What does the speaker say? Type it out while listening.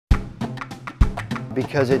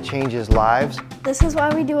Because it changes lives. This is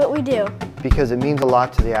why we do what we do. Because it means a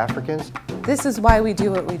lot to the Africans. This is why we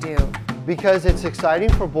do what we do. Because it's exciting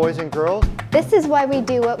for boys and girls. This is why we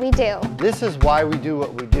do what we do. This is why we do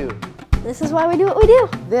what we do. This is why we do what we do.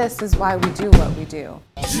 This is why we do what we do.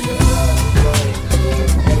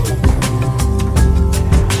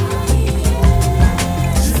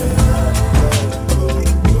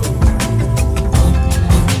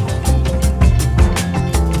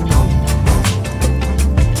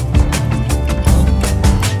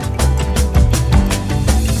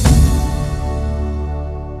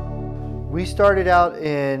 We started out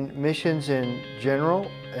in missions in general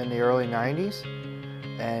in the early 90s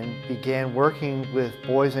and began working with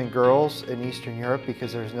boys and girls in Eastern Europe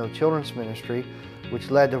because there's no children's ministry, which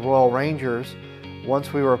led to Royal Rangers.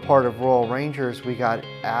 Once we were a part of Royal Rangers, we got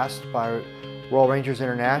asked by Royal Rangers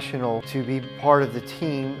International to be part of the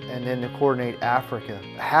team and then to coordinate Africa.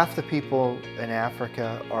 Half the people in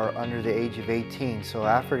Africa are under the age of 18, so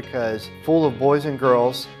Africa is full of boys and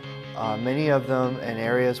girls. Many of them in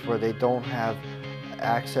areas where they don't have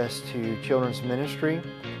access to children's ministry.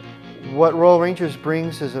 What Royal Rangers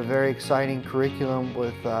brings is a very exciting curriculum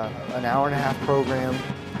with an hour-and-a-half program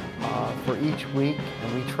for each week,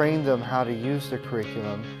 and we train them how to use the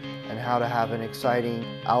curriculum and how to have an exciting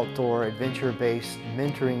outdoor adventure-based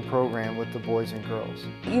mentoring program with the boys and girls.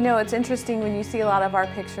 You know, it's interesting when you see a lot of our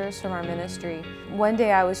pictures from our ministry. One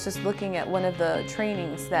day I was just looking at one of the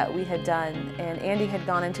trainings that we had done, and Andy had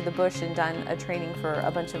gone into the bush and done a training for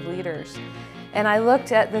a bunch of leaders. And I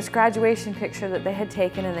looked at this graduation picture that they had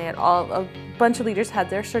taken, and they had a bunch of leaders had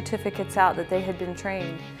their certificates out that they had been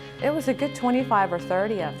trained. It was a good 25 or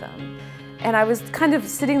 30 of them. And I was kind of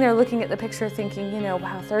sitting there looking at the picture thinking, you know,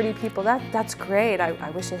 wow, 30 people, that's great. I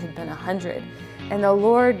wish it had been 100. And the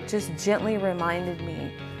Lord just gently reminded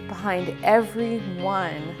me, behind every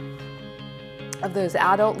one of those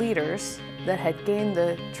adult leaders that had gained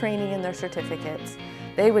the training and their certificates,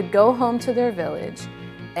 they would go home to their village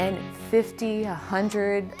and 50,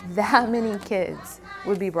 100, that many kids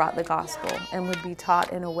would be brought the gospel and would be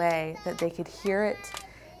taught in a way that they could hear it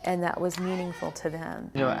and that was meaningful to them.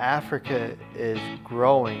 You know, Africa is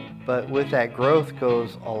growing, but with that growth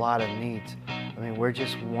goes a lot of needs. I mean, we're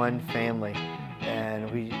just one family, and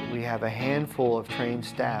we have a handful of trained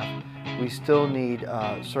staff. We still need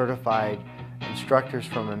certified instructors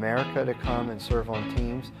from America to come and serve on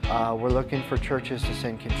teams. We're looking for churches to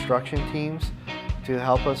send construction teams to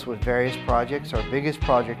help us with various projects. Our biggest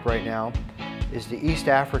project right now is the East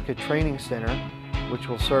Africa Training Center, which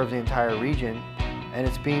will serve the entire region. And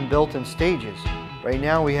it's being built in stages. Right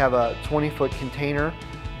now we have a 20-foot container.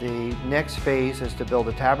 The next phase is to build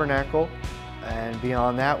a tabernacle, and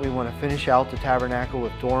beyond that we want to finish out the tabernacle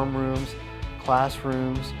with dorm rooms,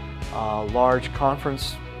 classrooms, large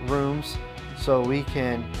conference rooms, so we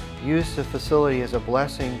can use the facility as a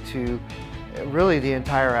blessing to really the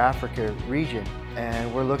entire Africa region.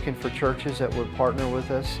 And we're looking for churches that would partner with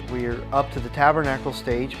us. We're up to the tabernacle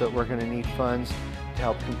stage, but we're going to need funds to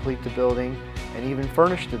help complete the building and even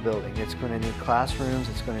furnish the building. It's going to need classrooms,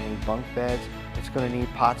 it's going to need bunk beds, it's going to need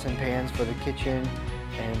pots and pans for the kitchen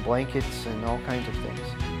and blankets and all kinds of things.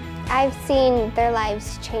 I've seen their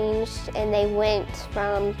lives changed, and they went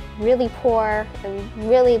from really poor and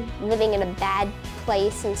really living in a bad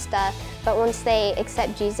place and stuff, but once they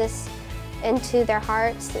accept Jesus into their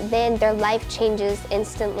hearts, then their life changes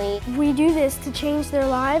instantly. We do this to change their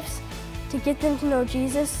lives, to get them to know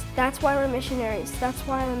Jesus. That's why we're missionaries. That's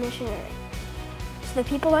why I'm a missionary. So that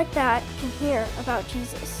people like that can hear about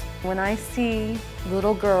Jesus. When I see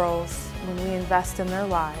little girls, when we invest in their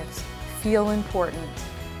lives, feel important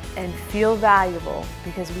and feel valuable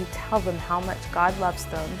because we tell them how much God loves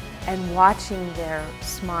them, and watching their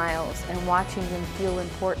smiles and watching them feel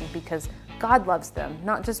important because God loves them,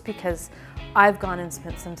 not just because I've gone and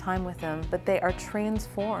spent some time with them, but they are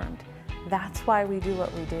transformed. That's why we do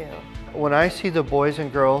what we do. When I see the boys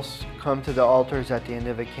and girls come to the altars at the end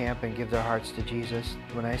of a camp and give their hearts to Jesus,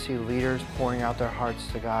 when I see leaders pouring out their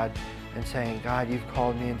hearts to God and saying, God, you've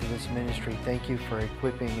called me into this ministry, thank you for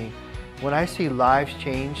equipping me. When I see lives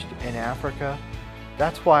changed in Africa,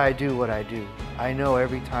 that's why I do what I do. I know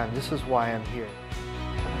every time this is why I'm here.